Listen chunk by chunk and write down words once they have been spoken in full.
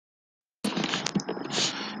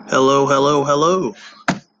Hello, hello, hello.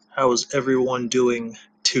 How is everyone doing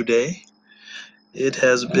today? It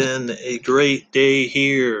has been a great day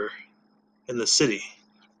here in the city,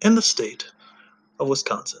 in the state of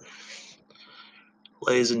Wisconsin.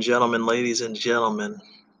 Ladies and gentlemen,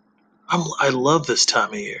 I love this time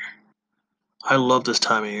of year. I love this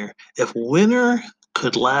time of year. If winter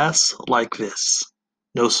could last like this,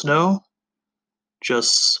 no snow,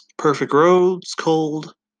 just perfect roads,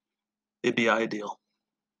 cold, it'd be ideal.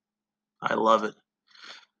 I love it.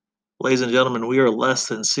 Ladies and gentlemen, we are less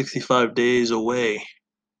than 65 days away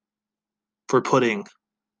for putting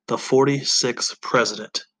the 46th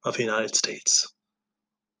president of the United States.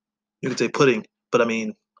 You could say putting, but I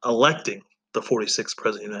mean electing the 46th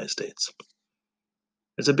president of the United States.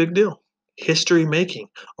 It's a big deal. History making.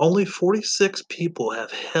 Only 46 people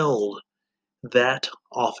have held that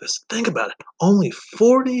office. Think about it. Only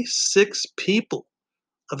 46 people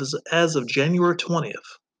as of January 20th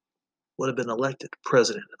would have been elected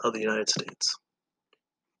president of the United States.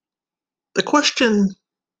 The question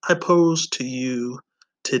I pose to you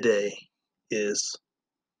today is,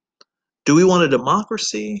 do we want a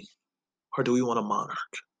democracy or do we want a monarch?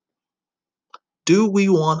 Do we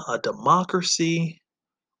want a democracy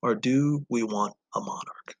or do we want a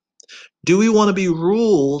monarch? Do we want to be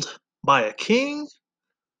ruled by a king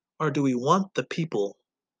or do we want the people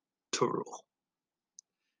to rule?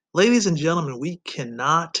 Ladies and gentlemen, we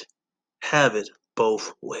cannot have it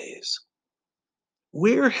both ways.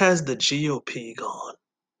 Where has the GOP gone?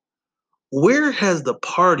 Where has the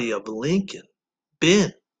party of Lincoln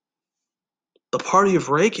been? The party of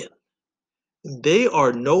Reagan? They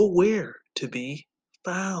are nowhere to be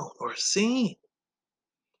found or seen.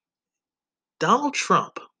 Donald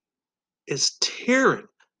Trump is tearing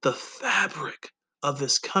the fabric of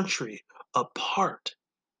this country apart.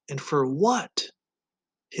 And for what?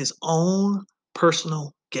 His own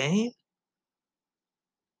personal gain?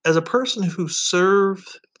 As a person who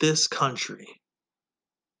served this country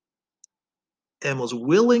and was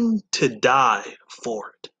willing to die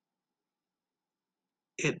for it,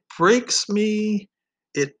 it breaks me,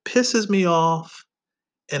 it pisses me off,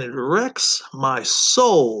 and it wrecks my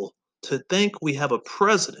soul to think we have a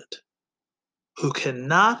president who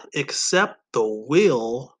cannot accept the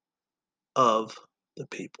will of the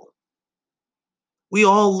people. We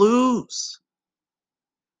all lose.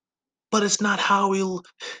 But it's not how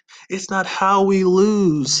we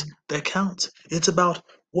lose that counts. It's about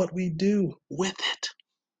what we do with it.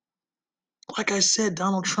 Like I said,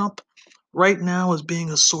 Donald Trump right now is being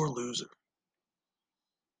a sore loser.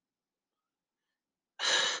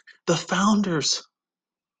 The founders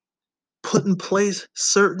put in place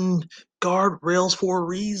certain guardrails for a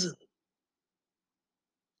reason.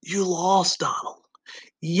 You lost, Donald.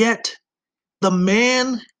 Yet the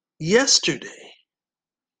man yesterday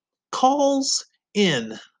calls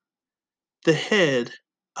in the head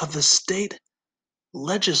of the state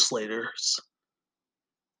legislators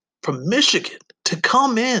from Michigan to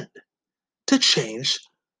come in to change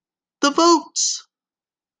the votes.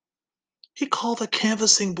 He called the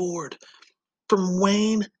canvassing board from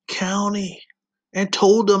Wayne County and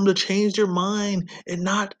told them to change their mind and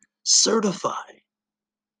not certify.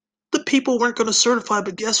 The people weren't going to certify,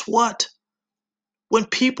 but guess what? When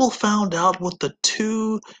people found out what the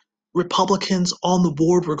two Republicans on the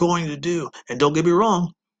board were going to do, and don't get me wrong,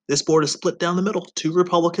 this board is split down the middle, 2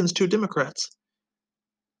 Republicans, 2 Democrats.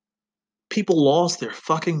 People lost their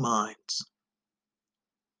fucking minds.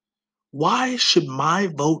 Why should my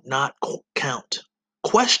vote not count?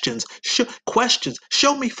 Questions. Questions.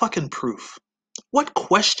 Show me fucking proof. What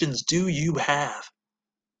questions do you have?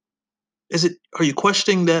 Are you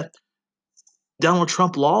questioning that Donald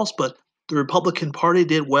Trump lost, but the Republican Party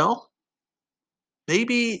did well?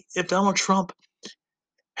 Maybe if Donald Trump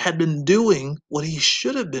had been doing what he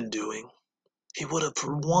should have been doing, he would have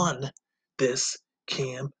won this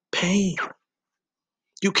campaign.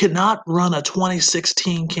 You cannot run a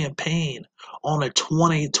 2016 campaign on a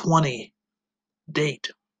 2020 date.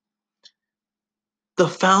 The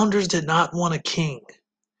founders did not want a king.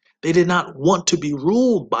 They did not want to be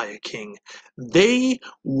ruled by a king. They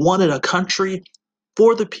wanted a country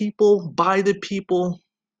for the people, by the people.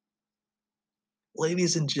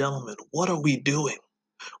 Ladies and gentlemen, what are we doing?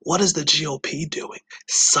 What is the GOP doing?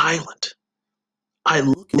 Silent. I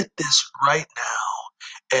look at this right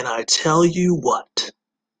now and I tell you what,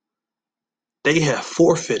 they have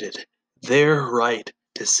forfeited their right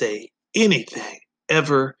to say anything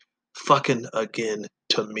ever fucking again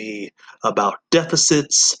to me about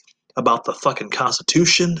deficits, about the fucking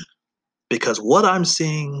Constitution, because what I'm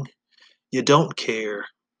seeing, you don't care.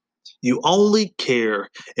 You only care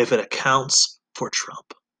if it accounts for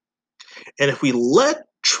Trump. And if we let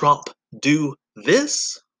Trump do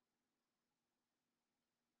this,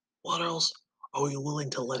 what else are we willing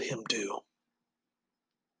to let him do?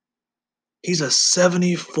 He's a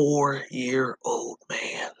 74-year-old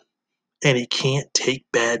man, and he can't take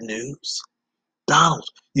bad news. Donald,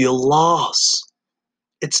 you lost.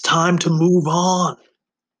 It's time to move on.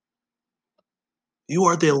 You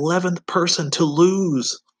are the 11th person to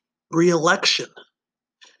lose re-election.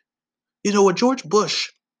 You know what, George Bush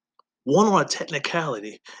won on a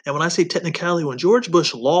technicality. And when I say technicality, when George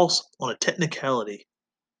Bush lost on a technicality,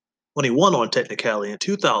 when he won on a technicality in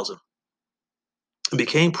 2000 and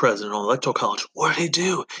became president on electoral college, what did he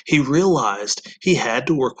do? He realized he had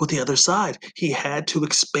to work with the other side. He had to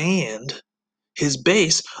expand his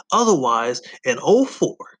base. Otherwise, in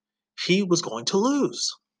 '04, he was going to lose.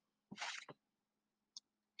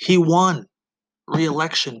 He won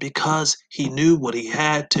re-election because he knew what he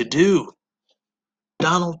had to do.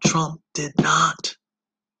 Donald Trump did not.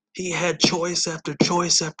 He had choice after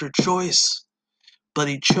choice after choice, but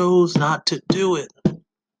he chose not to do it.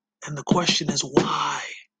 And the question is why?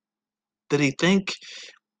 Did he think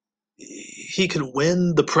he could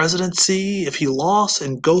win the presidency if he lost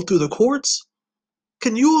and go through the courts?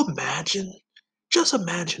 Can you imagine? Just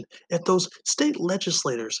imagine if those state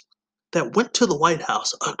legislators that went to the White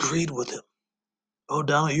House agreed with him. Oh,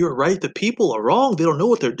 Donald, you're right. The people are wrong. They don't know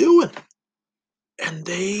what they're doing. And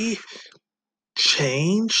they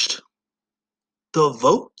changed the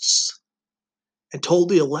votes and told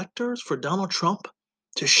the electors for Donald Trump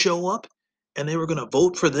to show up and they were going to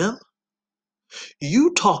vote for them.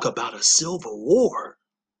 You talk about a civil war.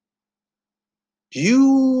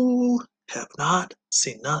 You have not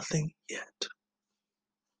seen nothing yet.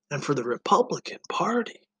 And for the Republican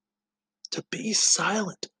Party to be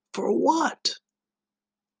silent for what?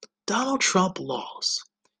 Donald Trump lost.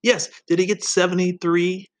 Yes, did he get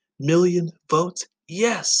 73 million votes?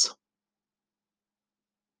 Yes.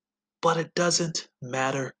 But it doesn't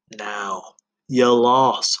matter now. You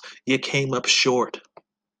lost. You came up short.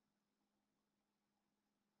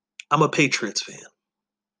 I'm a Patriots fan.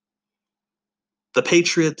 The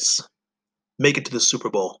Patriots make it to the Super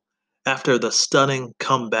Bowl after the stunning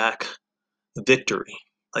comeback victory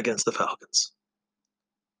against the Falcons.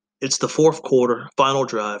 It's the fourth quarter, final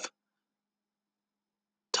drive.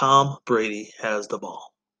 Tom Brady has the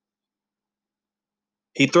ball.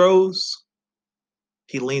 He throws,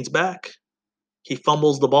 he leans back, he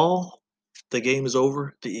fumbles the ball. The game is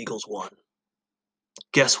over. The Eagles won.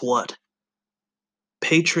 Guess what?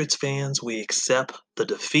 Patriots fans, we accept the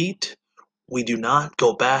defeat. We do not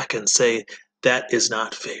go back and say that is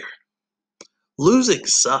not fair. Losing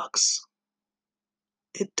sucks.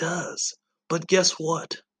 It does. But guess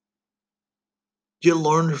what? You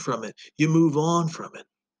learn from it. You move on from it.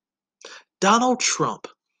 Donald Trump,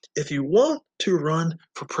 if you want to run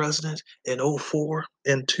for president in '04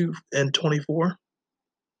 and 24,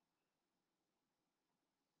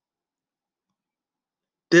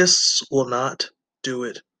 this will not do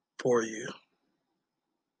it for you.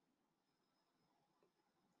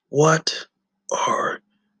 What are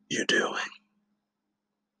you doing?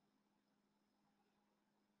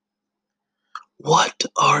 What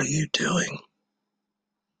are you doing?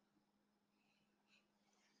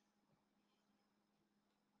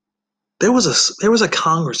 There was a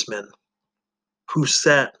congressman who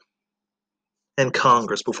sat in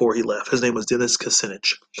Congress before he left. His name was Dennis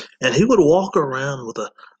Kucinich. And he would walk around with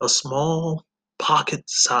a small pocket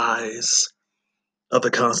size of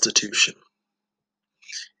the Constitution.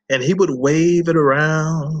 And he would wave it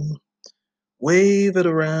around, wave it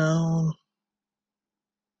around,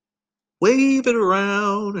 wave it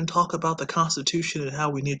around, and talk about the Constitution and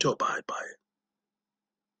how we need to abide by it.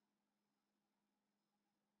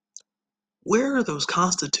 Where are those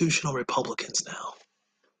constitutional Republicans now?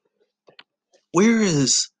 Where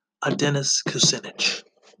is a Dennis Kucinich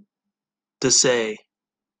to say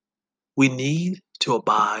we need to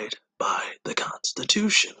abide by the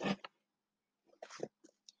Constitution?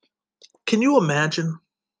 Can you imagine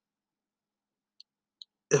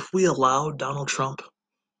if we allowed Donald Trump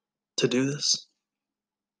to do this?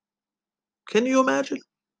 Can you imagine?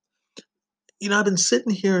 You know, I've been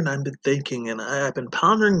sitting here and I've been thinking and I've been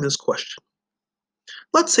pondering this question.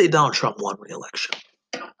 Let's say Donald Trump won re-election.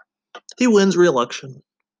 He wins re-election.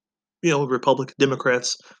 You know, Republican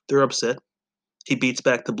Democrats, they're upset. He beats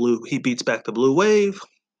back the blue wave,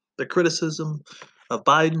 the criticism of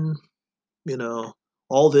Biden, you know,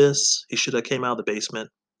 all this. He should have came out of the basement.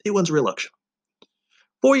 He wins re-election.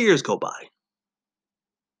 4 years go by.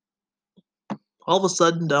 All of a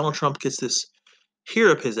sudden, Donald Trump gets this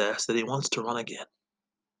hair up his ass that he wants to run again.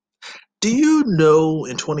 Do you know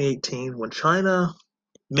in 2018 when China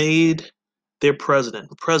made their president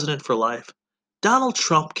for life, Donald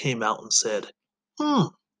Trump came out and said, "Hmm,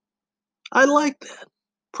 I like that.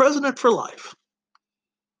 President for life."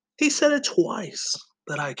 He said it twice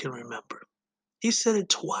that I can remember. He said it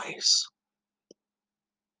twice.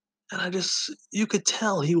 And you could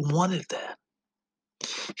tell he wanted that.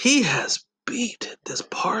 He has beat this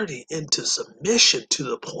party into submission to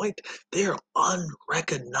the point they are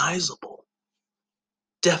unrecognizable.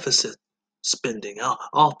 Deficit spending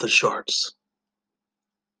off the charts.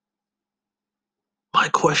 My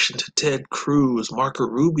question to Ted Cruz, Marco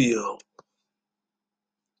Rubio,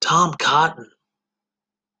 Tom Cotton,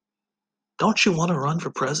 don't you want to run for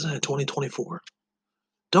president in 2024?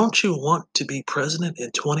 Don't you want to be president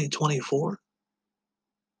in 2024?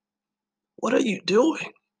 What are you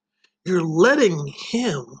doing? You're letting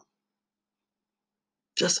him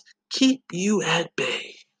just keep you at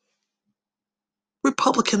bay.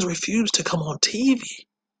 Republicans refuse to come on TV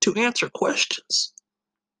to answer questions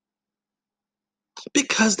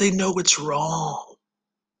because they know it's wrong.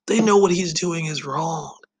 They know what he's doing is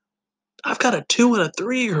wrong. I've got a 2 and a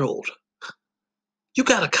 3-year-old. You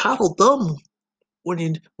gotta coddle them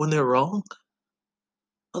when they're wrong.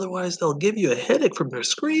 Otherwise, they'll give you a headache from their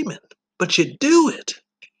screaming. But you do it.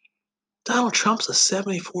 Donald Trump's a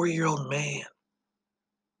 74-year-old man,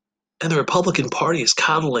 and the Republican Party is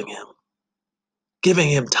coddling him, giving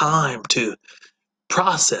him time to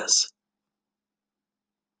process.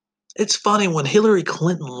 It's funny, when Hillary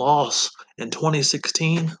Clinton lost in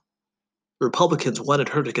 2016, Republicans wanted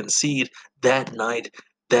her to concede that night,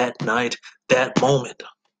 that moment.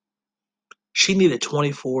 She needed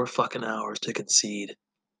 24 fucking hours to concede.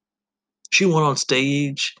 She went on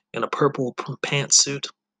stage in a purple pantsuit,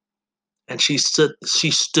 and she stood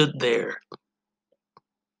there.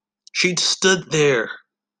 She stood there,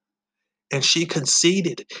 and she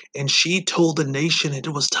conceded, and she told the nation it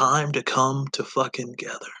was time to come to fucking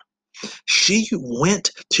together. She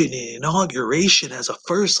went to the inauguration as a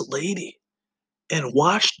first lady and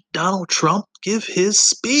watched Donald Trump give his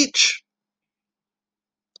speech.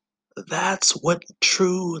 That's what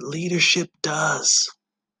true leadership does.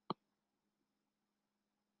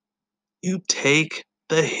 You take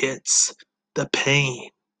the hits, the pain,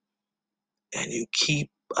 and you keep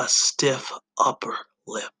a stiff upper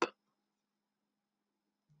lip.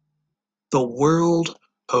 The world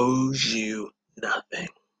owes you nothing.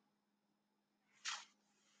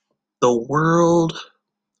 The world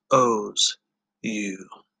owes you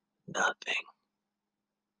nothing.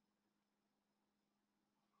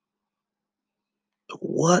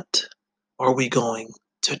 What are we going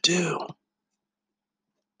to do?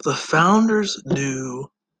 The founders knew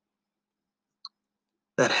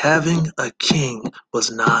that having a king was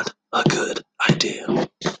not a good idea.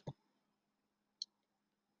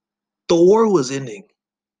 The war was ending.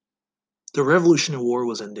 The Revolutionary War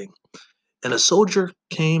was ending. And a soldier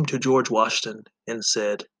came to George Washington and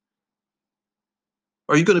said,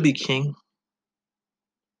 "Are you going to be king?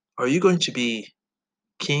 Are you going to be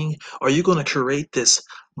king? Are you going to create this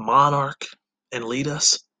monarch and lead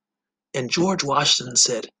us?" And George Washington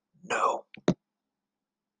said, "No.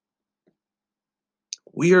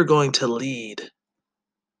 We are going to lead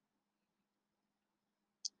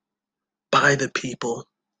by the people,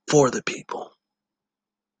 for the people."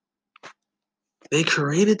 They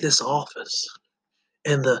created this office,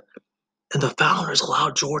 and the founders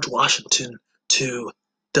allowed George Washington to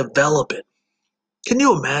develop it. Can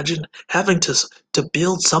you imagine having to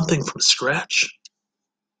build something from scratch?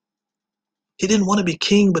 He didn't want to be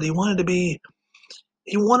king, but he wanted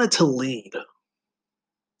to lead.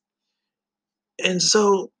 And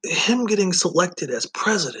so him getting selected as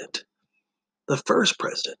president, the first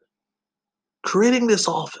president, creating this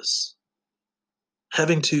office,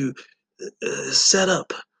 having to set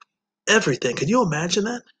up everything. Can you imagine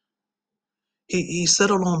that? He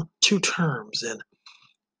settled on 2 terms, and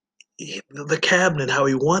the cabinet, how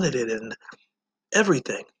he wanted it, and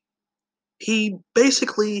everything. He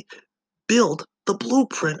basically built the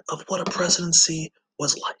blueprint of what a presidency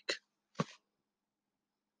was like.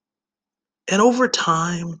 And over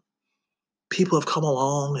time, people have come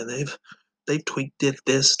along and they've tweaked it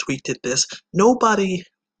this, tweaked it this. Nobody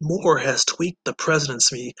more has tweaked the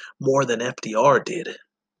presidency more than FDR did.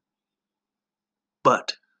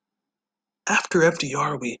 But after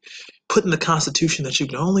FDR, we put in the Constitution that you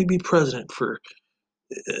can only be president for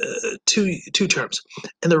two terms.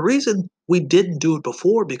 And the reason we didn't do it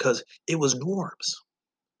before, because it was norms.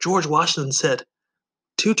 George Washington said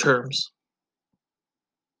 2 terms,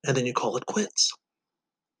 and then you call it quits.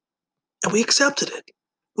 And we accepted it.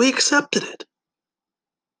 We accepted it.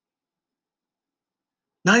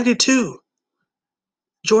 92,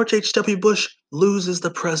 George H.W. Bush loses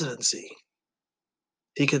the presidency.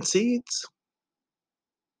 He concedes.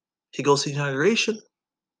 He goes to the inauguration.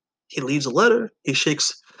 He leaves a letter. He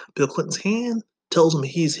shakes Bill Clinton's hand, tells him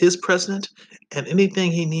he's his president, and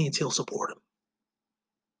anything he needs, he'll support him.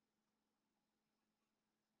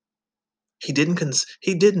 He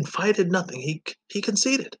didn't fight it, nothing. He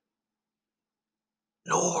conceded.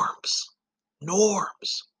 Norms.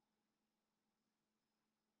 Norms.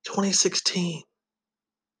 2016.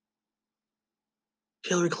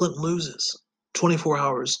 Hillary Clinton loses. 24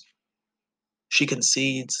 hours. She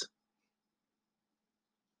concedes.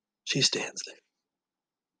 She stands there.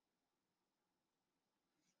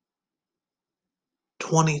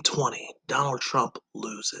 2020. Donald Trump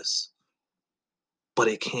loses. But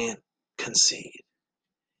he can't concede.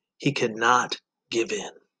 He cannot give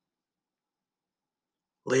in.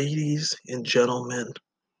 Ladies and gentlemen,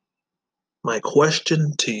 my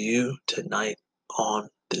question to you tonight on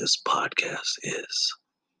this podcast is,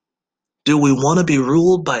 do we want to be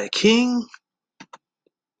ruled by a king,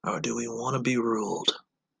 or do we want to be ruled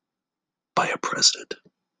by a president?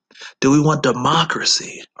 Do we want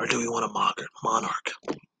democracy, or do we want a monarch?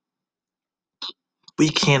 We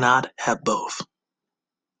cannot have both.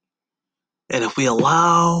 And if we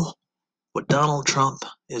allow what Donald Trump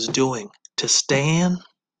is doing to stand,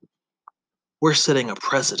 we're setting a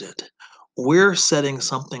precedent. We're setting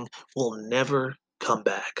something we'll never come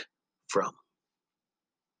back from.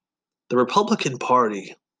 The Republican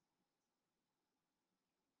Party,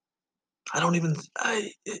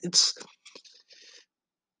 it's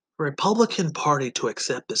the Republican Party to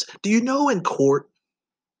accept this. Do you know in court,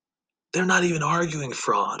 they're not even arguing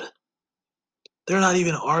fraud. They're not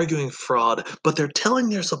even arguing fraud, but they're telling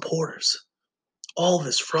their supporters all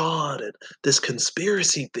this fraud and this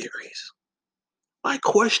conspiracy theories. My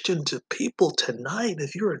question to people tonight,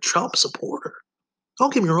 if you're a Trump supporter,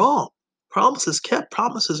 don't get me wrong, promises kept,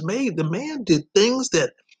 promises made. The man did things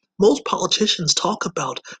that most politicians talk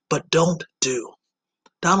about but don't do.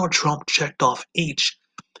 Donald Trump checked off each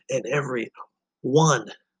and every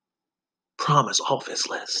one promise off his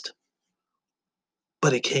list.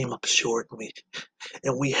 But it came up short,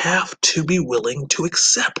 and we have to be willing to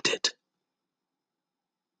accept it.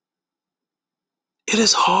 It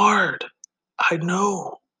is hard. I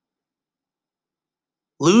know.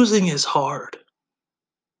 Losing is hard.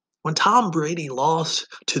 When Tom Brady lost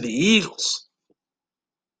to the Eagles,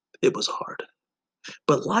 it was hard.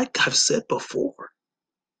 But like I've said before,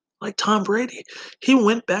 like Tom Brady, he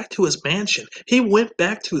went back to his mansion. He went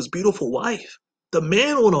back to his beautiful wife. The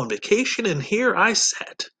man went on vacation, and here I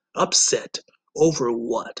sat, upset over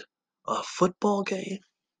what? A football game?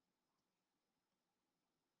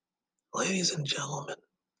 Ladies and gentlemen,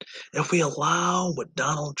 if we allow what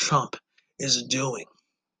Donald Trump is doing,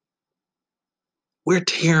 we're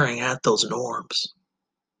tearing at those norms.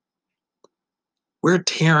 We're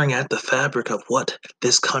tearing at the fabric of what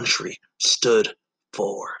this country stood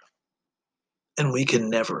for. And we can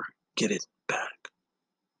never get it back.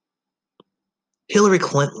 Hillary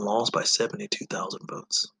Clinton lost by 72,000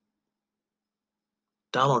 votes.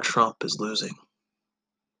 Donald Trump is losing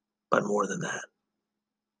by more than that.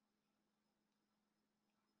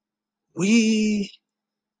 We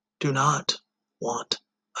do not want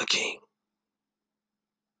a king.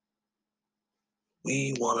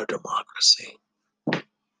 We want a democracy.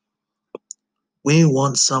 We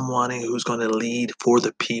want someone who's going to lead for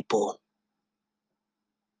the people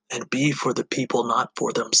and be for the people, not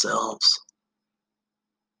for themselves.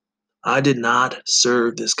 I did not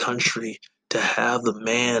serve this country to have the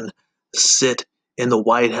man sit in the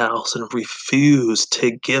White House and refuse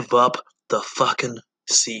to give up the fucking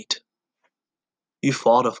seat. You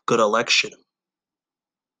fought a good election.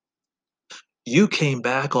 You came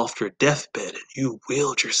back off your deathbed and you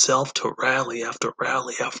willed yourself to rally after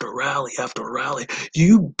rally after rally after rally.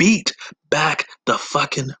 You beat back the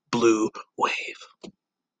fucking blue wave.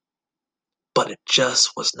 But it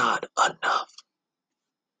just was not enough.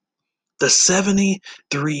 The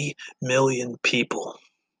 73 million people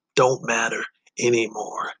don't matter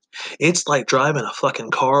anymore. It's like driving a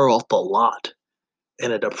fucking car off the lot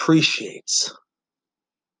and it appreciates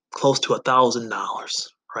close to $1,000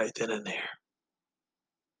 right then and there.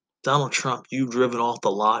 Donald Trump, you've driven off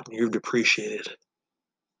the lot and you've depreciated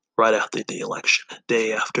right after the election,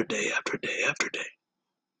 day after day after day after day.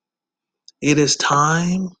 It is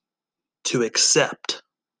time to accept,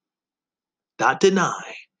 not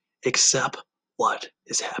deny, accept what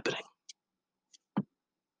is happening.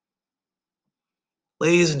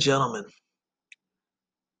 Ladies and gentlemen,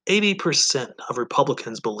 80% of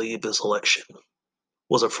Republicans believe this election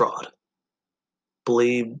was a fraud.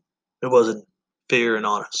 believe it wasn't fair and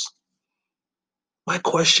honest. My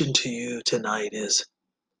question to you tonight is,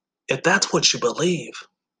 if that's what you believe,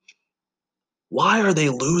 why are they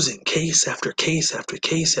losing case after case after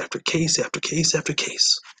case after case after case after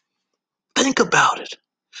case? Think about it.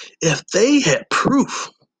 If they had proof,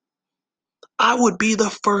 I would be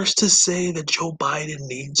the first to say that Joe Biden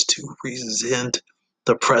needs to rescind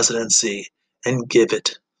the presidency and give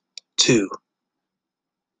it to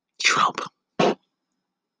Trump.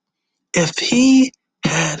 If he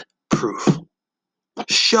had proof,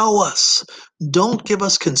 show us. Don't give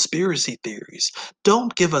us conspiracy theories.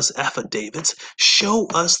 Don't give us affidavits. Show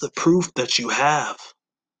us the proof that you have.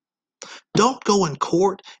 Don't go in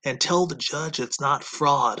court and tell the judge it's not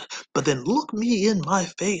fraud, but then look me in my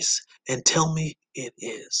face and tell me it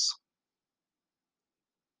is.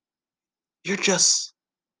 You're just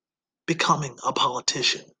becoming a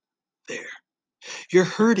politician there. You're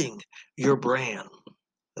hurting your brand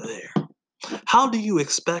there. How do you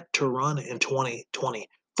expect to run in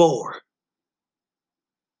 2024?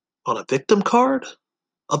 On a victim card?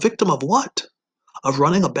 A victim of what? Of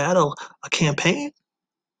running a campaign?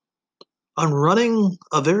 On running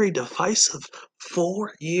a very divisive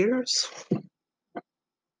 4 years?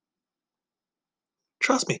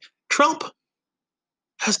 Trust me, Trump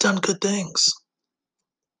has done good things.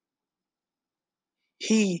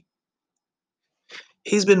 He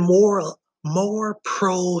he's been more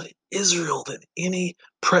pro-Israel than any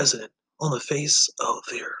president on the face of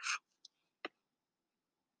the earth.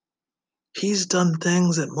 He's done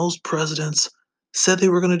things that most presidents said they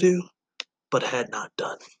were going to do, but had not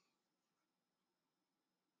done.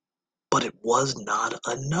 But it was not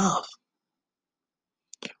enough.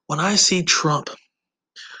 When I see Trump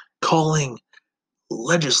calling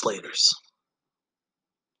legislators,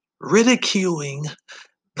 ridiculing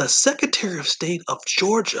the Secretary of State of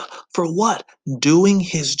Georgia for what? Doing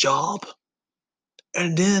his job?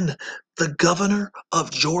 And then the governor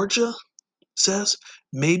of Georgia says,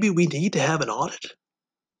 maybe we need to have an audit?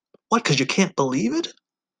 What, because you can't believe it?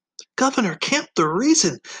 Governor Kemp, the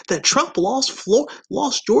reason that Trump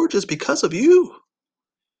lost Georgia is because of you.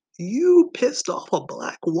 You pissed off a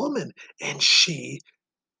black woman, and she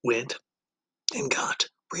went and got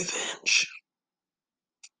revenge.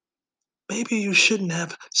 Maybe you shouldn't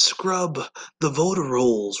have scrubbed the voter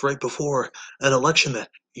rolls right before an election that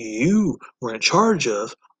you were in charge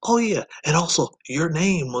of. Oh, yeah, and also your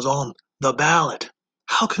name was on the ballot.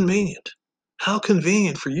 How convenient. How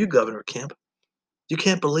convenient for you, Governor Kemp. You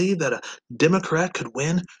can't believe that a Democrat could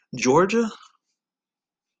win Georgia?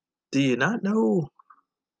 Do you not know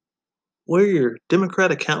where your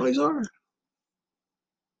Democratic counties are?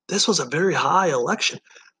 This was a very high election.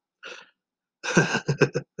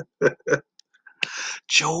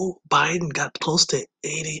 Joe Biden got close to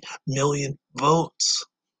 80 million votes.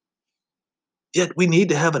 Yet we need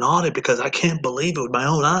to have an audit because I can't believe it with my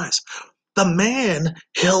own eyes. The man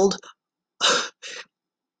held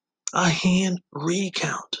a hand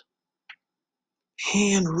recount.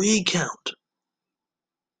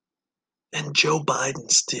 And Joe Biden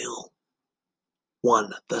still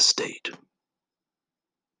won the state.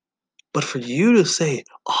 But for you to say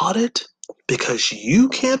audit because you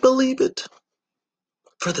can't believe it,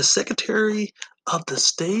 for the Secretary of the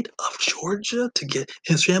State of Georgia to get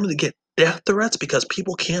his family to get death threats because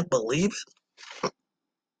people can't believe it,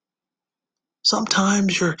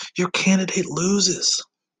 sometimes your candidate loses.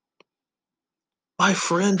 My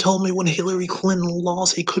friend told me when Hillary Clinton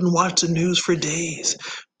lost, he couldn't watch the news for days,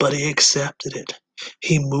 but he accepted it.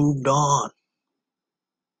 He moved on.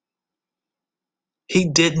 He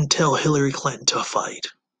didn't tell Hillary Clinton to fight.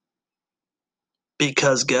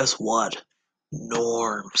 Because guess what?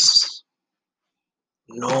 Norms.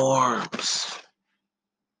 Norms.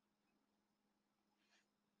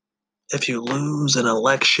 If you lose an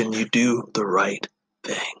election, you do the right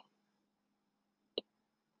thing.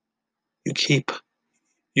 You keep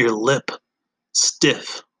your lip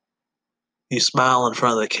stiff. You smile in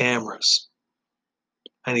front of the cameras.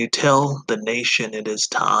 And you tell the nation it is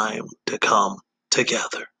time to come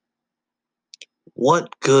together.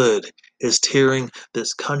 What good is tearing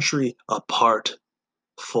this country apart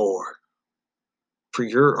for? For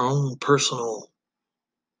your own personal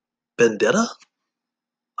vendetta?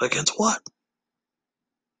 Against what?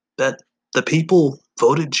 That the people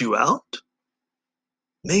voted you out?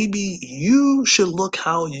 Maybe you should look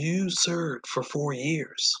how you served for 4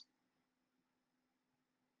 years.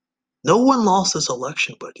 No one lost this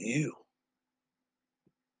election but you.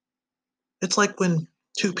 It's like when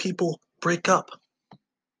two people break up.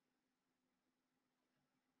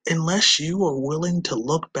 Unless you are willing to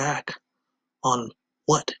look back on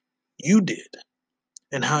what you did,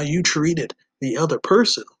 and how you treated the other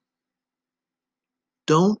person.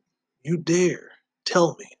 Don't you dare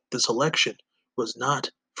tell me this election was not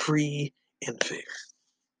free and fair.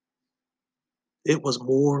 It was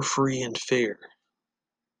more free and fair.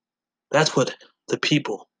 That's what the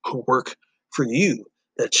people who work for you,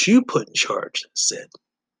 that you put in charge, said.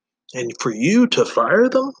 And for you to fire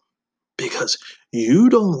them because you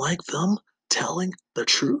don't like them telling the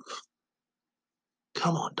truth?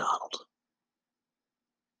 Come on, Donald.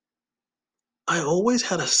 I always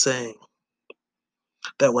had a saying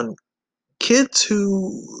that when kids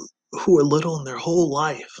who are little in their whole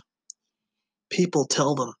life, people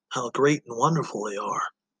tell them how great and wonderful they are,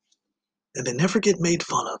 and they never get made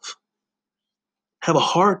fun of, have a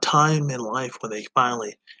hard time in life when they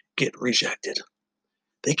finally get rejected.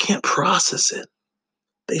 They can't process it.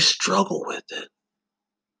 They struggle with it.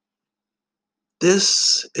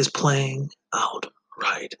 This is playing out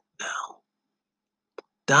right now.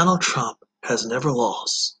 Donald Trump has never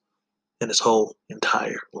lost in his whole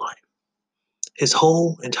entire life. His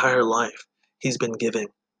whole entire life, he's been giving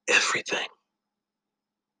everything.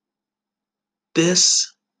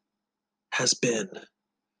 This has been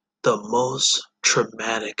the most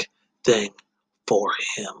traumatic thing for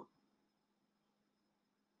him.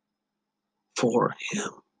 For him.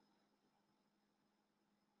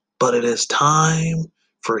 But it is time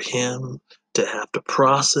for him to have to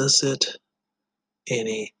process it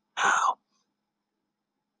anyhow.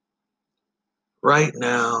 Right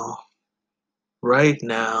now,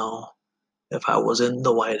 if I was in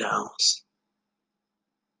the White House,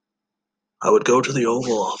 I would go to the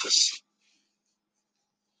Oval Office.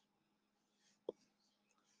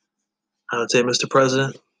 I would say, Mr.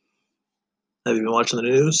 President, have you been watching the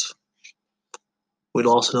news? We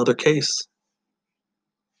lost another case.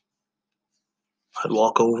 I'd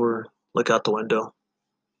walk over, look out the window.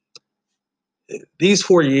 These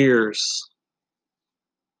 4 years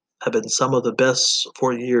have been some of the best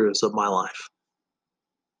 4 years of my life.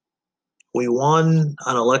 We won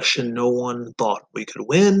an election no one thought we could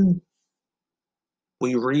win.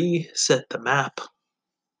 We reset the map.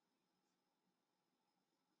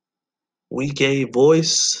 We gave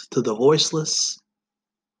voice to the voiceless.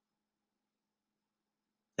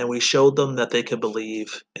 And we showed them that they could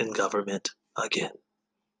believe in government again.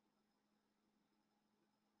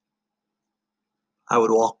 I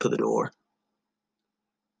would walk to the door.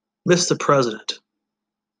 Mr. President,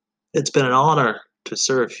 it's been an honor to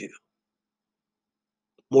serve you.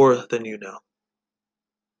 More than you know.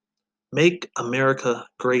 Make America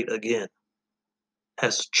Great Again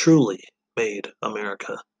has truly made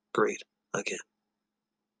America great again.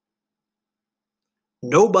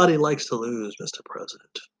 Nobody likes to lose, Mr.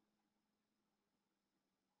 President.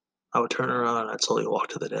 I would turn around and I'd slowly walk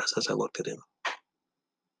to the desk as I looked at him.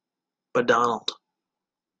 But Donald,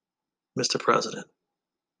 Mr. President,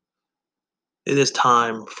 it is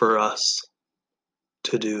time for us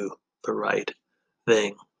to do the right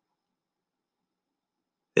thing.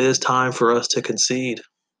 It is time for us to concede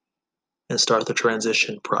and start the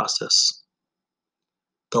transition process.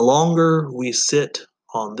 The longer we sit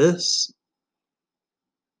on this,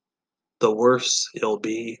 the worse it'll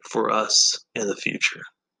be for us in the future.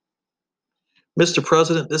 Mr.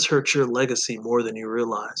 President, this hurts your legacy more than you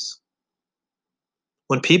realize.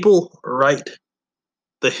 When people write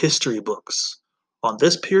the history books on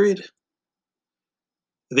this period,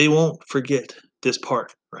 they won't forget this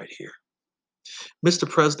part right here. Mr.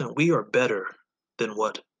 President, we are better than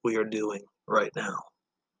what we are doing right now.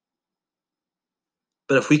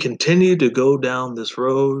 But if we continue to go down this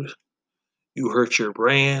road, you hurt your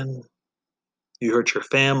brand, you hurt your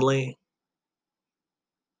family,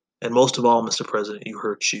 and most of all, Mr. President, you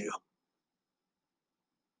hurt you.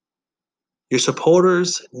 Your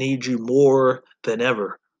supporters need you more than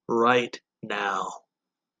ever right now.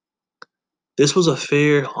 This was a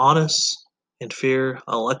fair, honest, and fair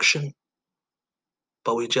election,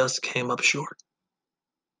 but we just came up short.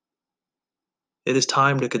 It is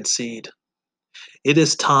time to concede. It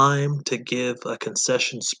is time to give a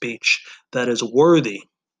concession speech that is worthy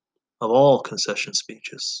of all concession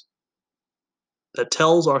speeches, that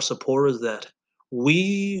tells our supporters that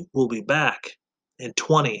we will be back in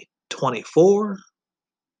 2024,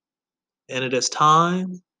 and it is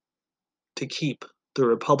time to keep the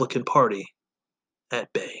Republican Party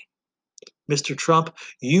at bay. Mr. Trump,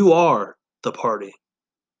 you are the party.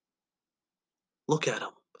 Look at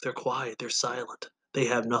them. They're quiet. They're silent. They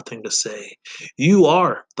have nothing to say. You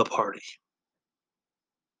are the party.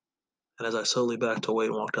 And as I slowly backed away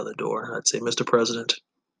and walked out the door, I'd say, Mr. President,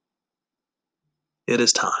 it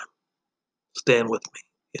is time. Stand with me.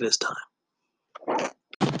 It is time.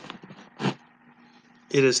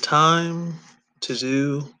 It is time to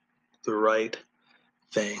do the right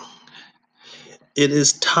thing. It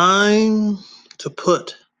is time to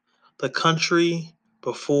put the country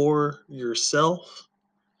before yourself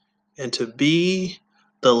and to be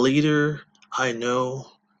the leader I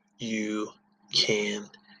know you can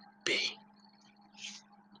be.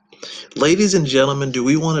 Ladies and gentlemen, do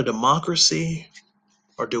we want a democracy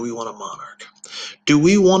or do we want a monarch? Do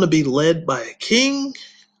we want to be led by a king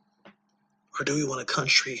or do we want a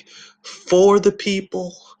country for the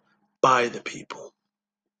people, by the people?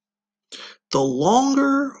 The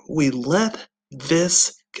longer we let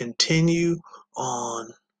this continue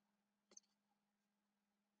on,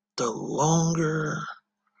 the longer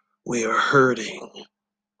we are hurting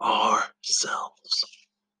ourselves.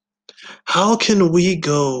 How can we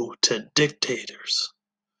go to dictators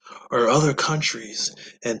or other countries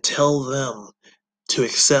and tell them to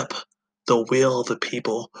accept the will of the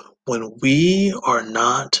people when we are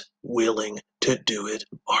not willing to do it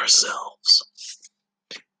ourselves?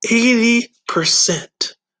 80%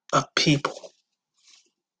 of people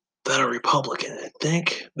that are Republican and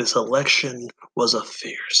think this election was a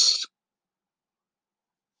farce.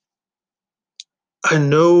 I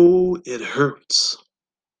know it hurts,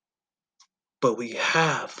 but we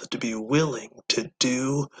have to be willing to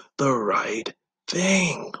do the right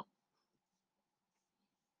thing.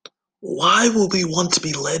 Why would we want to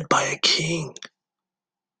be led by a king?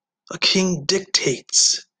 A king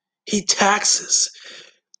dictates, he taxes.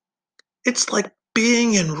 It's like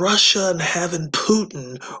being in Russia and having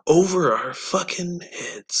Putin over our fucking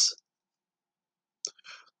heads.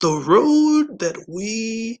 The road that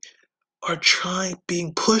we are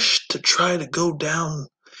being pushed to try to go down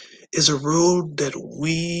is a road that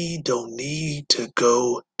we don't need to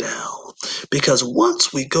go down. Because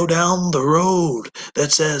once we go down the road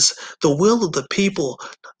that says the will of the people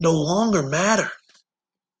no longer matter,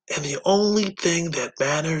 and the only thing that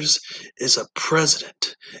matters is a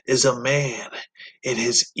president, is a man in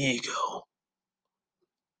his ego.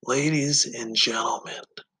 Ladies and gentlemen,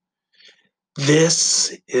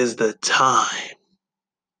 this is the time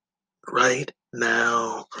right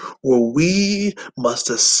now where we must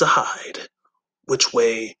decide which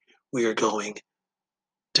way we are going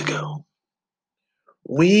to go.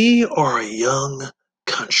 We are a young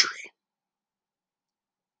country.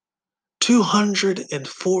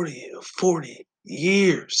 240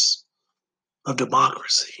 years of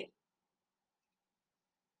democracy.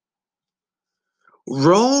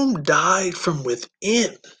 Rome died from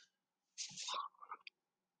within.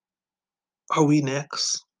 Are we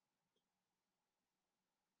next?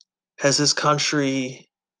 Has this country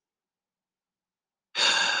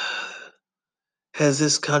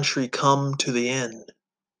come to the end?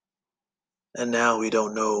 And now we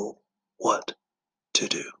don't know what to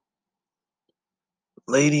do.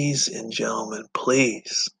 Ladies and gentlemen,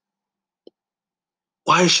 please.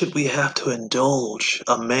 Why should we have to indulge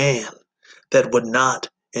a man that would not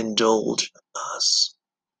indulge us?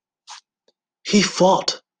 He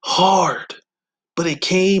fought hard, but he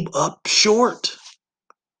came up short.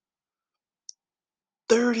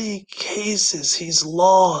 30 cases he's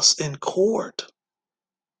lost in court.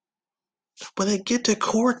 When they get to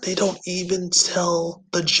court, they don't even tell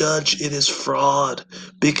the judge it is fraud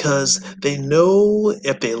because they know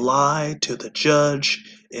if they lie to the judge,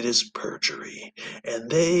 it is perjury. And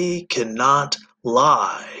they cannot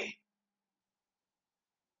lie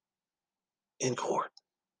in court.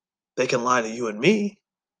 They can lie to you and me.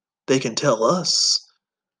 They can tell us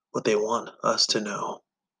what they want us to know.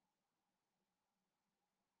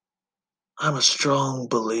 I'm a strong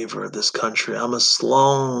believer of this country. I'm a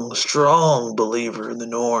strong believer in the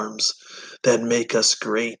norms that make us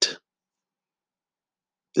great.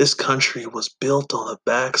 This country was built on the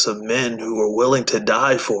backs of men who were willing to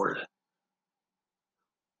die for it,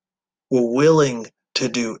 were willing to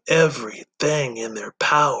do everything in their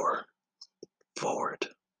power for it.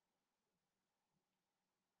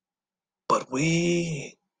 But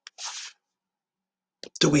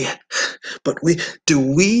do we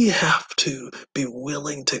have to be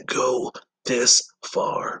willing to go this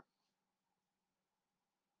far?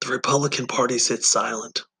 The Republican Party sits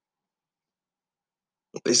silent.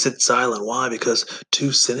 They sit silent. Why? Because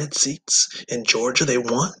 2 Senate seats in Georgia they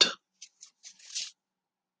want.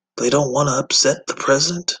 They don't want to upset the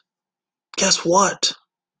president. Guess what?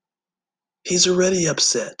 He's already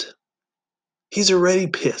upset. He's already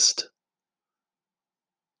pissed.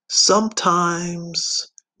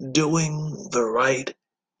 Sometimes doing the right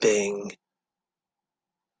thing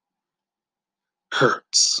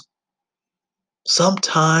hurts.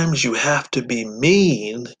 Sometimes you have to be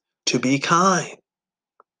mean to be kind.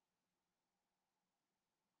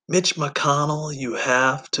 Mitch McConnell, you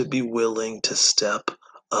have to be willing to step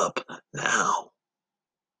up now.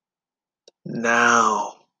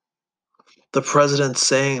 Now. The president's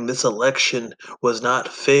saying this election was not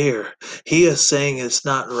fair. He is saying it's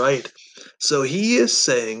not right. So he is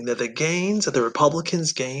saying that the gains that the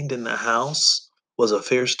Republicans gained in the House was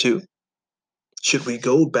affairs too. Should we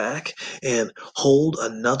go back and hold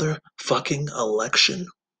another fucking election?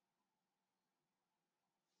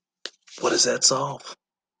 What does that solve?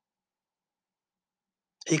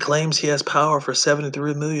 He claims he has power for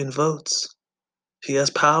 73 million votes. He has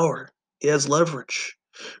power. He has leverage.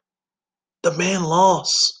 The man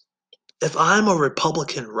lost. If I'm a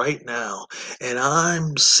Republican right now and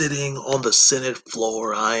I'm sitting on the Senate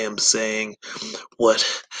floor, I am saying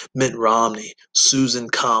what Mitt Romney, Susan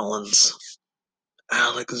Collins,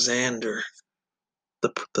 Alexander,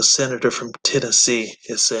 the senator from Tennessee,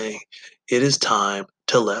 is saying, it is time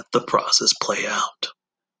to let the process play out.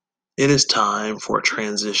 It is time for a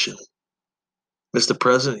transition. Mr.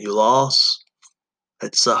 President, you lost.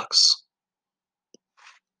 It sucks.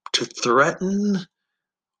 To threaten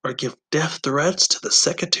or give death threats to the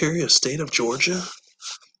Secretary of State of Georgia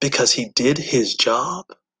because he did his job?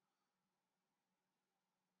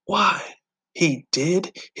 Why? He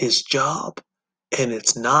did his job and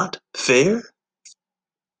it's not fair?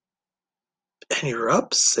 And you're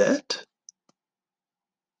upset?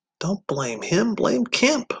 Don't blame him, blame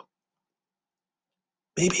Kemp.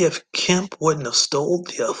 Maybe if Kemp wouldn't have stole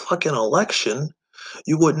the fucking election,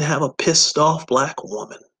 you wouldn't have a pissed off black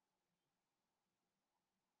woman.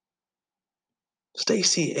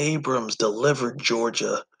 Stacey Abrams delivered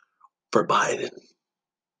Georgia for Biden,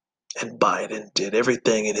 and Biden did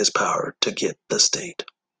everything in his power to get the state.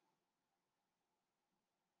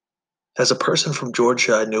 As a person from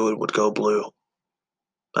Georgia, I knew it would go blue.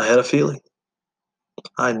 I had a feeling.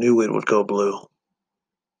 I knew it would go blue.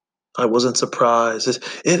 I wasn't surprised.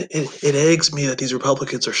 It eggs me that these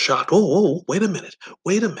Republicans are shocked. Oh, wait a minute.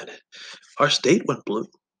 Wait a minute. Our state went blue.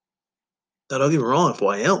 Now, don't get me wrong, if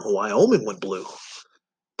Wyoming went blue,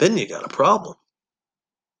 then you got a problem.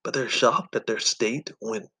 But they're shocked that their state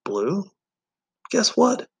went blue. Guess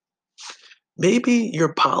what? Maybe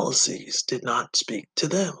your policies did not speak to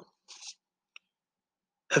them.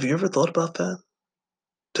 Have you ever thought about that?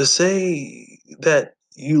 To say that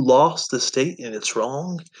you lost the state and it's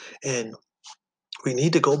wrong and we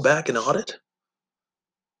need to go back and audit?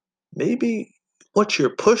 Maybe what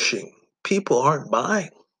you're pushing, people aren't buying.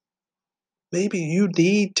 Maybe you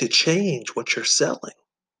need to change what you're selling.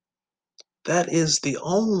 That is the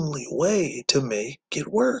only way to make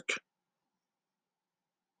it work.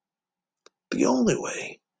 The only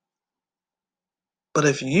way. But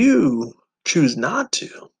if you choose not to,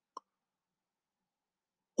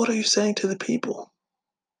 what are you saying to the people?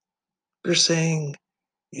 You're saying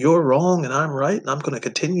you're wrong and I'm right and I'm going to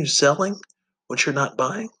continue selling what you're not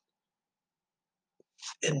buying?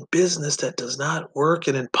 In business, that does not work,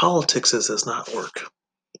 and in politics, it does not work.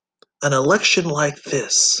 An election like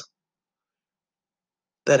this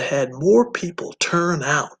that had more people turn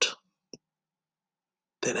out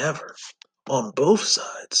than ever on both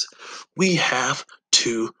sides, we have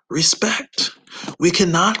to respect. We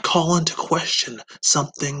cannot call into question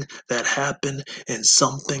something that happened and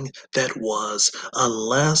something that was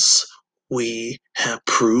unless we have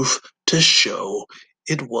proof to show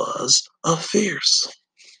it was a fierce.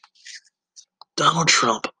 Donald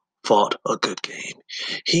Trump fought a good game.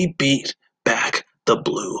 He beat back the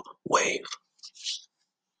blue wave.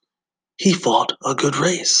 He fought a good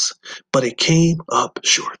race, but he came up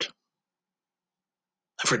short.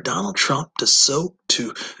 And for Donald Trump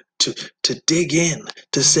to dig in,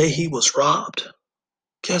 to say he was robbed,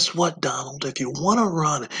 guess what, Donald? If you want to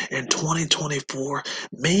run in 2024,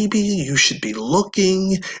 maybe you should be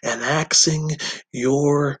looking and asking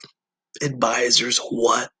your advisors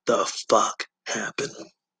what the fuck happened.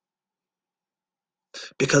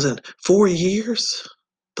 Because in 4 years,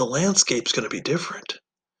 the landscape's going to be different.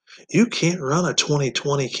 You can't run a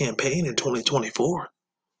 2020 campaign in 2024.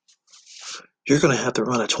 You're going to have to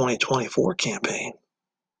run a 2024 campaign.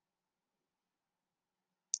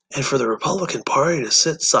 And for the Republican Party to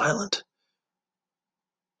sit silent,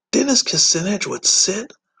 Dennis Kucinich would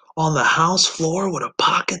sit on the House floor with a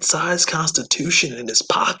pocket-sized Constitution in his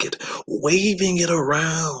pocket, waving it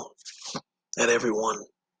around at everyone,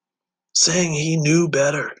 saying he knew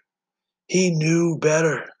better. He knew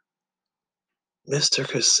better. Mr.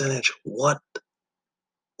 Kucinich,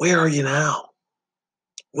 where are you now?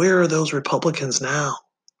 Where are those Republicans now?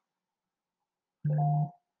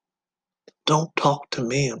 Don't talk to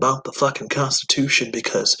me about the fucking Constitution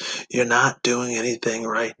because you're not doing anything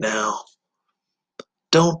right now.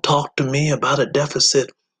 Don't talk to me about a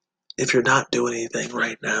deficit if you're not doing anything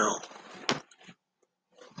right now.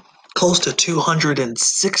 Close to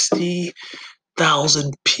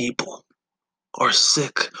 260,000 people are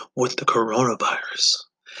sick with the coronavirus,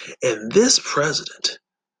 and this president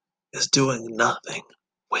is doing nothing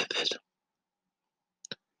with it.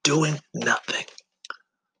 Doing nothing.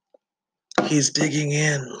 He's digging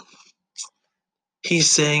in. He's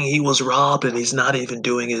saying he was robbed and he's not even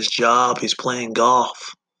doing his job. He's playing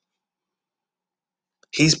golf.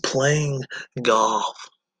 He's playing golf.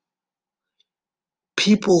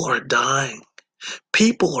 People are dying.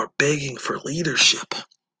 People are begging for leadership,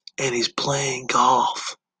 and he's playing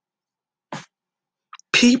golf.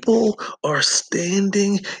 People are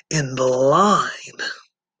standing in the line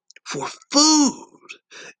for food,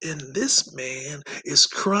 and this man is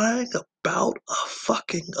crying about a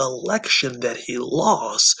fucking election that he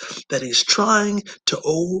lost, that he's trying to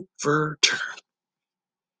overturn.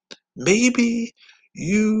 Maybe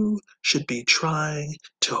you should be trying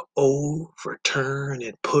to overturn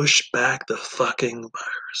and push back the fucking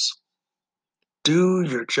virus. Do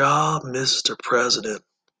your job, Mr. President.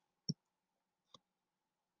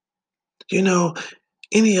 You know,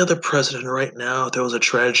 any other president right now, if there was a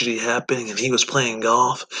tragedy happening and he was playing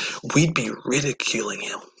golf, we'd be ridiculing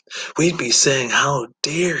him. We'd be saying, how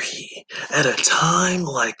dare he? At a time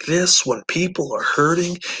like this, when people are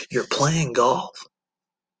hurting, you're playing golf?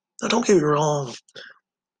 Now, don't get me wrong.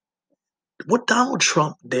 What Donald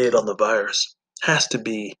Trump did on the virus has to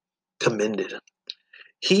be commended.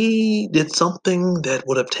 He did something that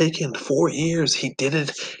would have taken 4 years. He did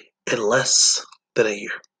it in less than a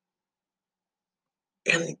year.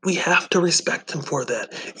 And we have to respect him for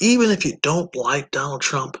that. Even if you don't like Donald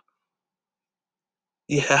Trump,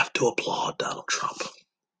 you have to applaud Donald Trump.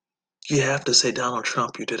 You have to say, Donald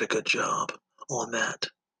Trump, you did a good job on that.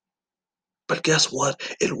 But guess what?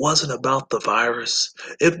 It wasn't about the virus.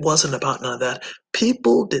 It wasn't about none of that.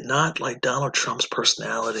 People did not like Donald Trump's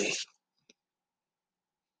personality.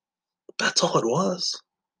 That's all it was.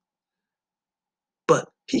 But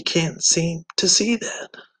he can't seem to see that.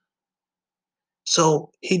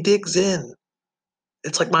 So he digs in.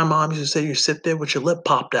 It's like my mom used to say, you sit there with your lip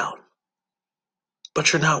popped out,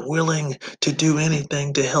 but you're not willing to do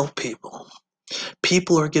anything to help people.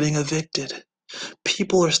 People are getting evicted.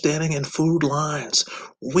 People are standing in food lines.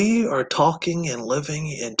 We are talking and living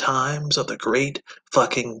in times of the Great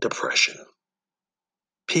fucking Depression.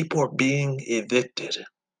 People are being evicted.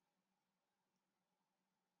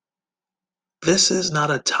 This is not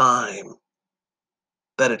a time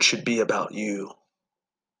that it should be about you.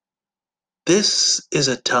 This is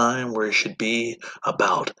a time where it should be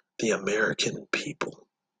about the American people.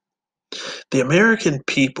 The American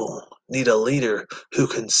people need a leader who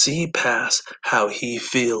can see past how he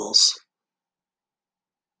feels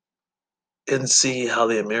and see how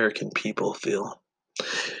the American people feel.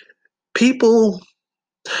 People,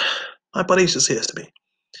 my buddy used to say this to me,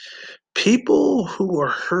 people who are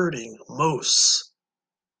hurting most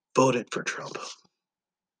voted for Trump.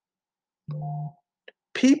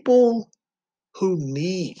 People who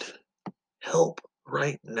need help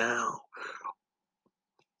right now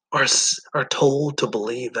are told to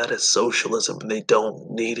believe that is socialism and they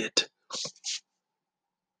don't need it.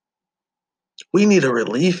 We need a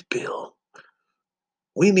relief bill.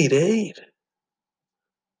 We need aid.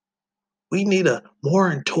 We need a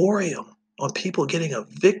moratorium on people getting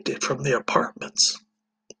evicted from their apartments.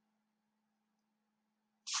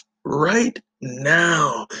 Right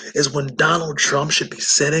now is when Donald Trump should be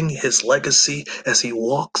setting his legacy as he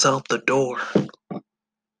walks out the door.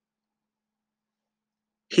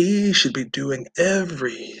 He should be doing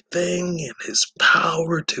everything in his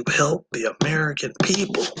power to help the American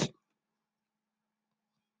people.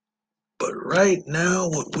 But right now,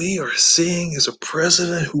 what we are seeing is a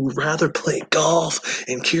president who would rather play golf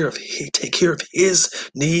and take care of his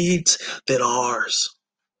needs than ours.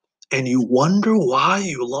 And you wonder why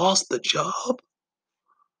you lost the job?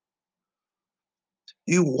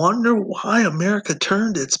 You wonder why America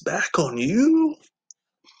turned its back on you?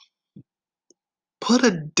 Put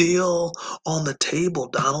a deal on the table,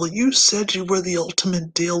 Donald. You said you were the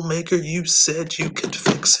ultimate deal maker. You said you could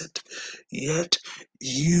fix it. Yet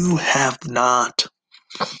you have not.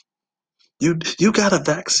 You got a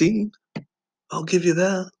vaccine. I'll give you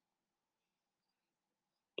that.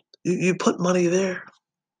 You put money there.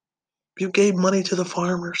 You gave money to the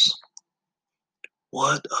farmers.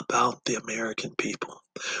 What about the American people?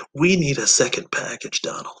 We need a second package,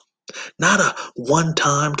 Donald. Not a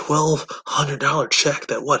one-time $1,200 check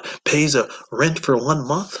that pays a rent for 1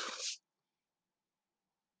 month.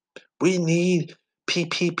 We need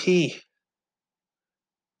PPP.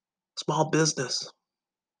 small business.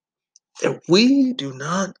 If we do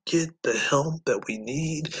not get the help that we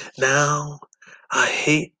need now, I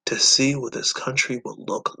hate to see what this country will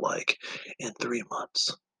look like in 3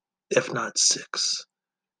 months, if not six,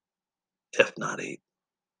 if not eight.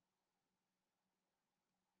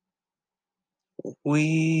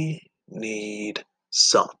 We need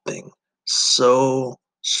something so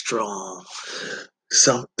strong,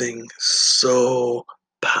 something so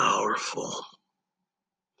powerful.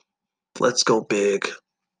 Let's go big.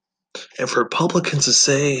 And for Republicans to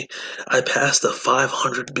say, I passed a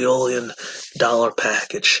 $500 billion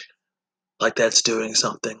package, like that's doing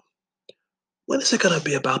something. When is it going to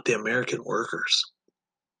be about the American workers?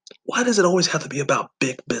 Why does it always have to be about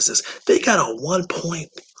big business? They got a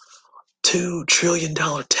 $1.2 trillion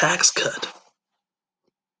tax cut.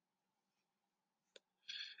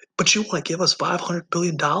 But you want to give us $500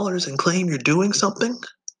 billion and claim you're doing something?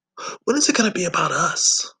 When is it going to be about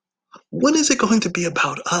us? When is it going to be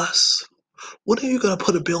about us? When are you going to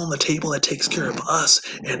put a bill on the table that takes care of us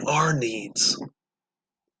and our needs?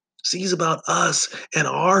 Sees about us and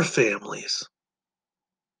our families.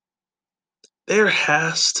 There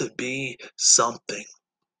has to be something.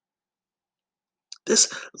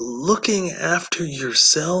 This looking after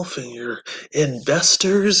yourself and your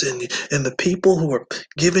investors and the people who are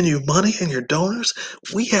giving you money and your donors,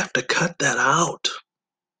 we have to cut that out.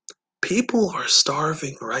 People are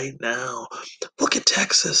starving right now. Look at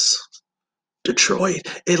Texas, Detroit,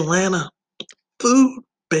 Atlanta. Food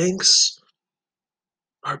banks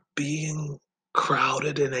are being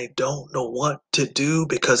crowded and they don't know what to do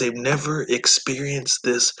because they've never experienced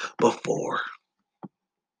this before.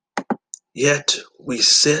 Yet we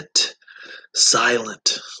sit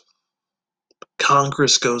silent.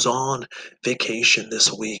 Congress goes on vacation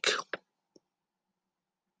this week.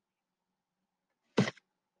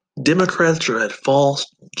 Democrats are at fault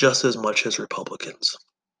just as much as Republicans.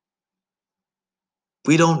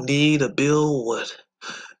 We don't need a bill with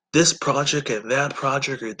this project and that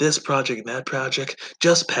project or this project and that project.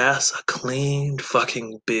 Just pass a clean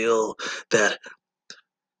fucking bill that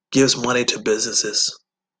gives money to businesses,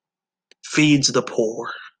 feeds the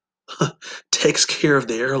poor, takes care of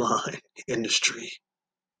the airline industry,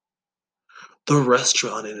 the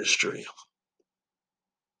restaurant industry,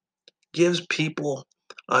 gives people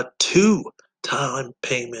a two-time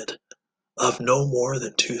payment of no more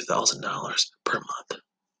than $2,000 per month.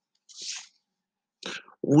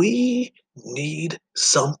 We need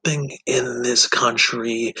something in this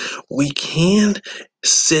country. We can't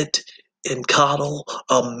sit and coddle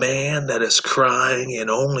a man that is crying and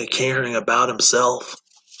only caring about himself.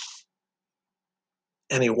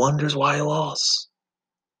 And he wonders why he lost.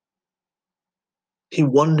 He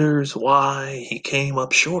wonders why he came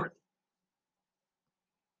up short.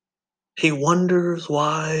 He wonders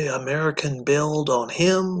why American bailed on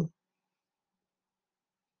him.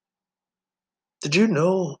 Did you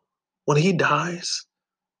know when he dies,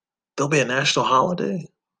 there'll be a national holiday?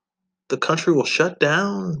 The country will shut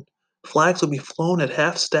down. Flags will be flown at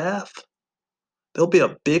half staff. There'll be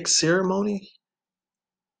a big ceremony.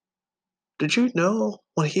 Did you know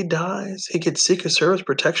when he dies, he gets Secret Service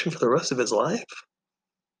protection for the rest of his life?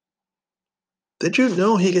 Did you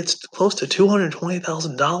know he gets close to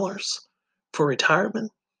 $220,000 for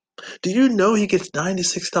retirement? Do you know he gets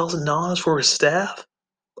 $96,000 for his staff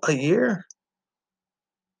a year?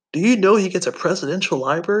 Do you know he gets a presidential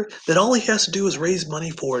library that all he has to do is raise money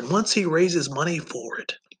for it? And once he raises money for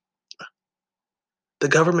it, the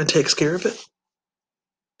government takes care of it?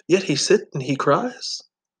 Yet he sits and he cries?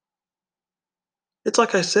 It's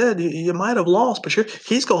like I said, you might have lost, but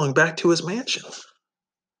he's going back to his mansion.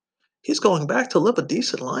 He's going back to live a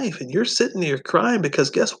decent life, and you're sitting here crying because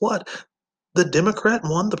guess what? The Democrat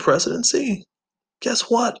won the presidency. Guess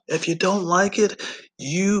what? If you don't like it,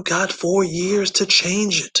 you got 4 years to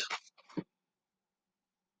change it.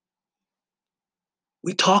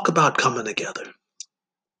 We talk about coming together.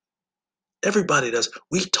 Everybody does.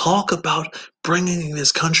 We talk about bringing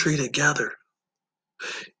this country together.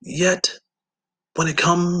 Yet, when it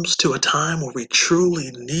comes to a time where we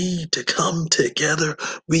truly need to come together,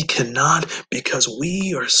 we cannot because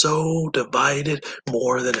we are so divided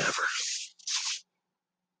more than ever.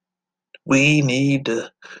 We need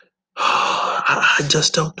to, I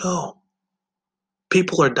just don't know.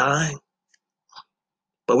 People are dying,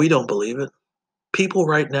 but we don't believe it. People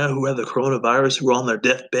right now who have the coronavirus who are on their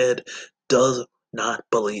deathbed does not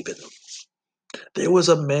believe it. There was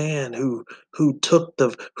a man who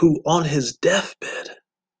on his deathbed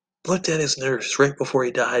looked at his nurse right before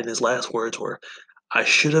he died, and his last words were, I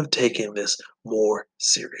should have taken this more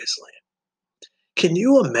seriously. Can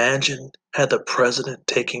you imagine had the president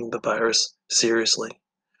taking the virus seriously?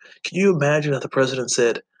 Can you imagine if the president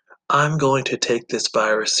said, I'm going to take this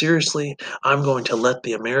virus seriously. I'm going to let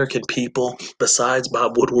the American people, besides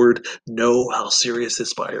Bob Woodward, know how serious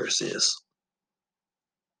this virus is?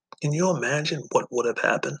 Can you imagine what would have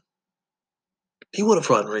happened? He would have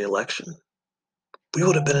run re-election. We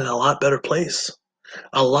would have been in a lot better place.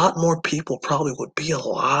 A lot more people probably would be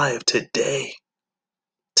alive today,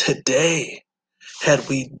 had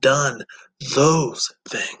we done those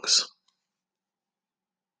things.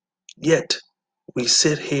 Yet we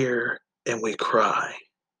sit here and we cry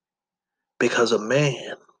because a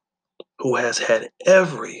man who has had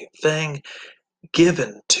everything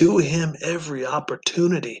given to him, every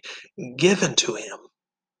opportunity given to him,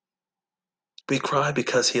 we cry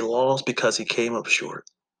because he lost, because he came up short.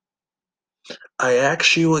 I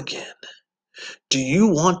ask you again, do you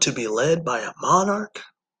want to be led by a monarch?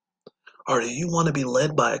 Or do you want to be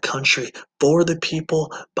led by a country for the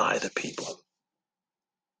people, by the people?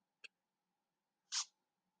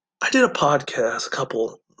 I did a podcast a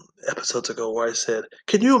couple episodes ago where I said,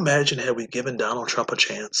 can you imagine had we given Donald Trump a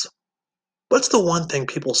chance? What's the one thing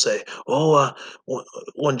people say? Oh,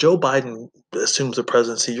 when Joe Biden assumes the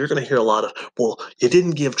presidency, you're going to hear a lot of, well, you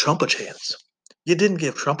didn't give Trump a chance. You didn't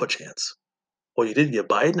give Trump a chance. Well, you didn't give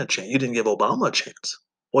Biden a chance. You didn't give Obama a chance.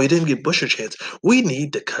 Well, you didn't give Bush a chance. We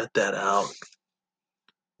need to cut that out.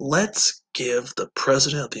 Let's give the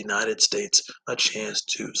President of the United States a chance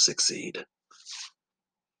to succeed.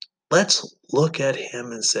 Let's look at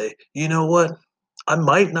him and say, you know what? I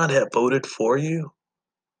might not have voted for you,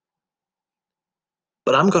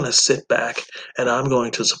 but I'm going to sit back and I'm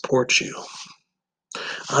going to support you.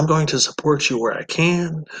 I'm going to support you where I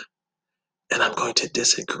can, and I'm going to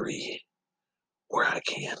disagree where I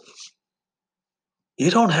can. You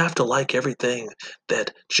don't have to like everything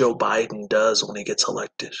that Joe Biden does when he gets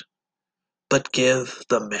elected, but give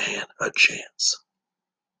the man a chance.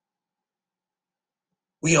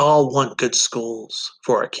 We all want good schools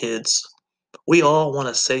for our kids. We all want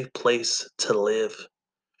a safe place to live.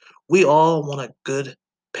 We all want a good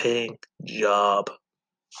paying job.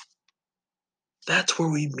 That's where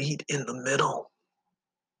we meet in the middle.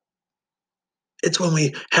 It's when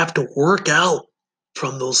we have to work out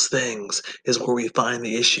from those things is where we find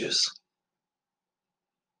the issues.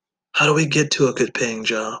 How do we get to a good paying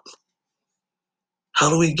job? How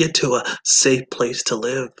do we get to a safe place to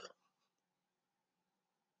live?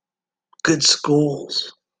 Good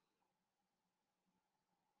schools.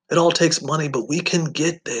 It all takes money, but we can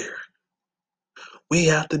get there. We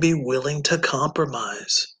have to be willing to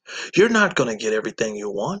compromise. You're not going to get everything you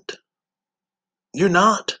want. You're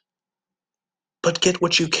not. But get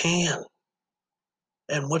what you can.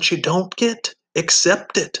 And what you don't get,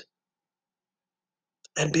 accept it.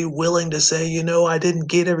 And be willing to say, you know, I didn't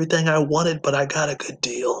get everything I wanted, but I got a good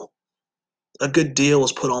deal. A good deal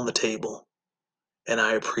was put on the table, and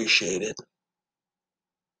I appreciate it.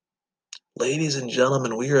 Ladies and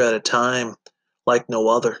gentlemen, we are at a time like no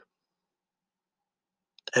other.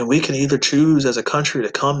 And we can either choose as a country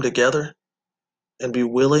to come together and be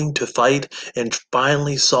willing to fight and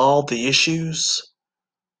finally solve the issues,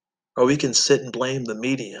 or we can sit and blame the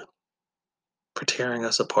media for tearing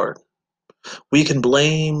us apart. We can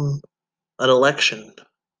blame an election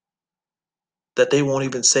that they won't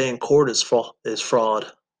even say in court is fraud,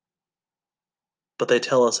 but they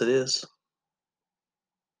tell us it is.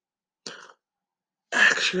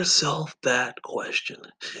 Ask yourself that question.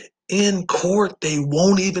 In court, they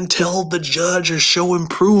won't even tell the judge or show him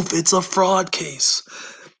proof it's a fraud case.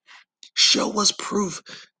 Show us proof.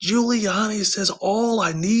 Giuliani says all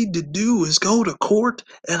I need to do is go to court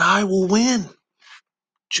and I will win.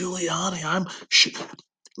 Giuliani,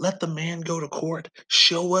 let the man go to court.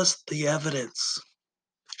 Show us the evidence.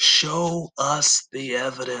 Show us the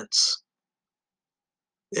evidence.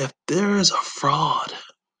 If there is a fraud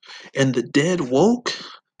and the dead woke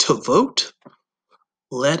to vote,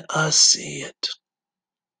 let us see it.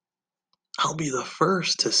 I'll be the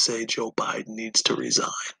first to say Joe Biden needs to resign.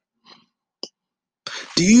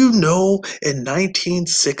 Do you know in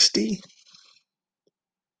 1960,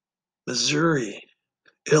 Missouri,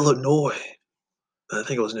 Illinois, I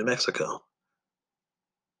think it was New Mexico,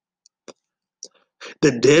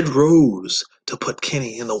 the dead rose to put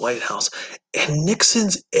Kennedy in the White House, and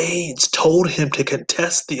Nixon's aides told him to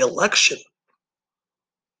contest the election.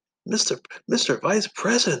 Mr. Vice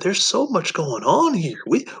President, there's so much going on here.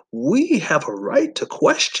 We have a right to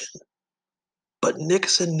question. But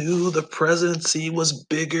Nixon knew the presidency was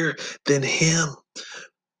bigger than him,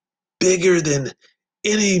 bigger than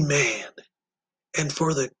any man, and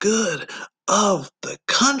for the good of the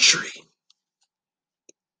country.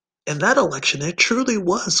 In that election, there truly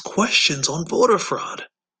was questions on voter fraud.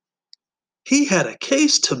 He had a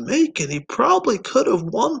case to make, and he probably could have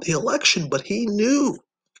won the election, but he knew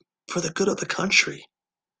for the good of the country,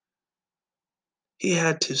 he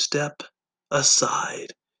had to step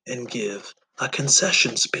aside and give a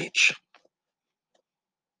concession speech.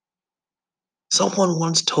 Someone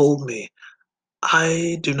once told me,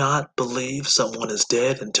 I do not believe someone is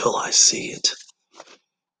dead until I see it.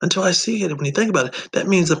 Until I see it. When you think about it, that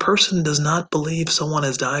means the person does not believe someone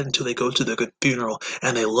has died until they go to the funeral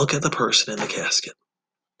and they look at the person in the casket.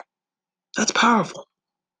 That's powerful.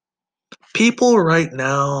 People right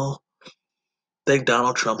now think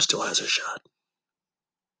Donald Trump still has a shot.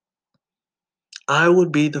 I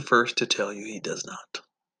would be the first to tell you he does not.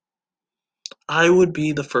 I would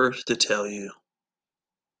be the first to tell you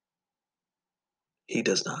he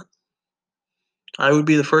does not. I would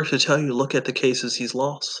be the first to tell you look at the cases he's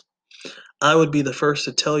lost. I would be the first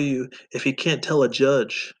to tell you if he can't tell a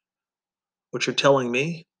judge what you're telling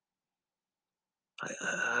me,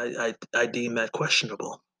 I deem that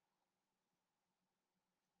questionable.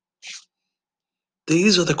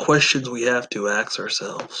 These are the questions we have to ask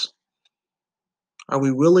ourselves. Are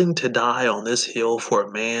we willing to die on this hill for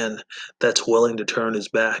a man that's willing to turn his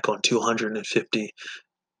back on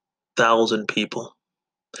 250,000 people?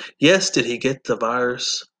 Yes, did he get the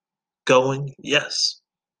virus going? Yes.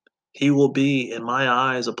 He will be, in my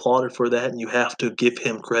eyes, applauded for that, and you have to give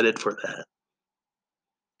him credit for that.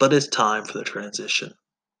 But it's time for the transition.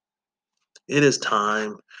 It is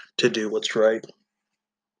time to do what's right.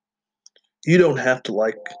 You don't have to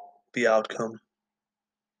like the outcome.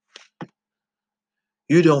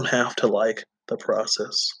 You don't have to like the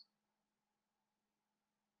process.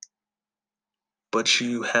 But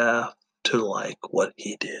you have to like what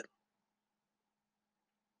he did.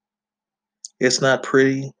 It's not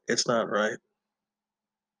pretty, it's not right.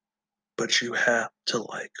 But you have to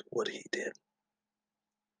like what he did.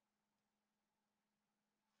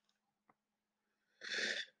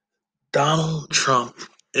 Donald Trump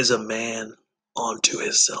is a man unto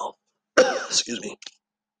himself. Excuse me.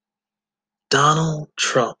 Donald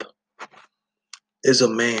Trump is a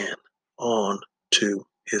man unto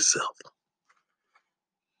himself.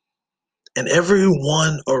 And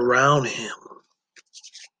everyone around him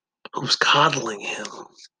who's coddling him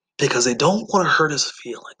because they don't want to hurt his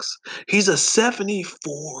feelings. He's a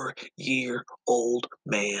 74-year-old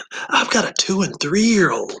man. I've got a 2 and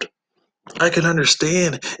 3-year-old. I can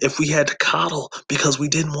understand if we had to coddle because we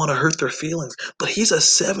didn't want to hurt their feelings, but he's a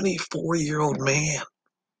 74-year-old man.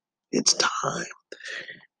 It's time.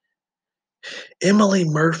 Emily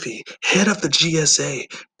Murphy, head of the GSA,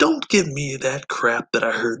 don't give me that crap that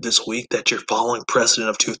I heard this week that you're following precedent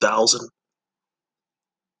of 2000.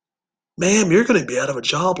 Ma'am, you're going to be out of a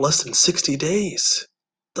job less than 60 days.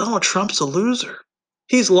 Donald Trump's a loser.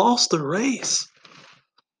 He's lost the race.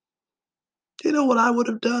 You know what I would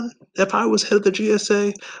have done if I was head of the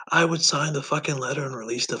GSA? I would sign the fucking letter and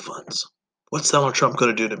release the funds. What's Donald Trump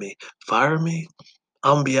going to do to me? Fire me?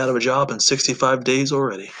 I'm going to be out of a job in 65 days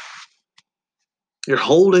already. You're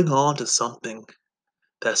holding on to something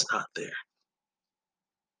that's not there.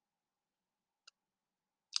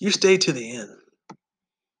 You stay to the end,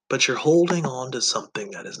 but you're holding on to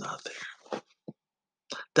something that is not there.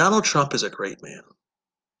 Donald Trump is a great man.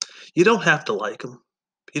 You don't have to like him.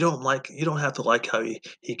 You don't have to like how he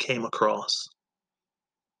came across.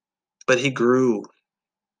 But he grew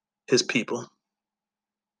his people.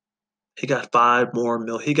 He got 5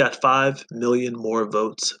 million more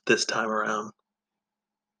votes this time around.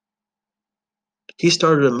 He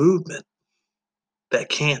started a movement that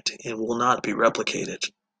can't and will not be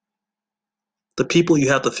replicated. The people you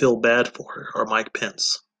have to feel bad for are Mike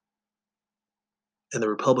Pence and the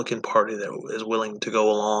Republican Party that is willing to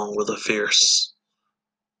go along with a fierce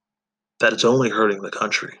that is only hurting the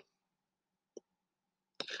country.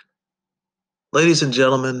 Ladies and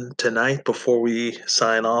gentlemen, tonight before we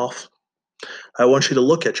sign off, I want you to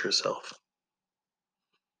look at yourself.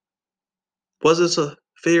 Was this a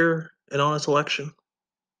fair and honest election?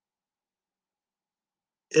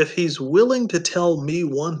 If he's willing to tell me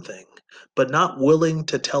one thing, but not willing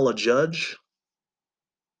to tell a judge,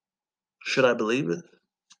 should I believe it?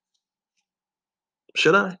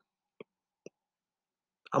 Should I?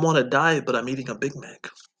 I'm on a diet, but I'm eating a Big Mac.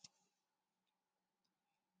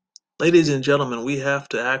 Ladies and gentlemen, we have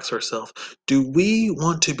to ask ourselves, do we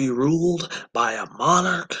want to be ruled by a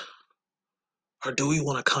monarch? Or do we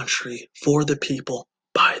want a country for the people,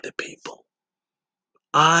 by the people?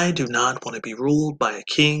 I do not want to be ruled by a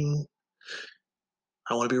king.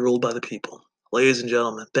 I want to be ruled by the people. Ladies and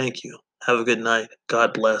gentlemen, thank you. Have a good night.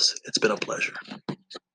 God bless. It's been a pleasure.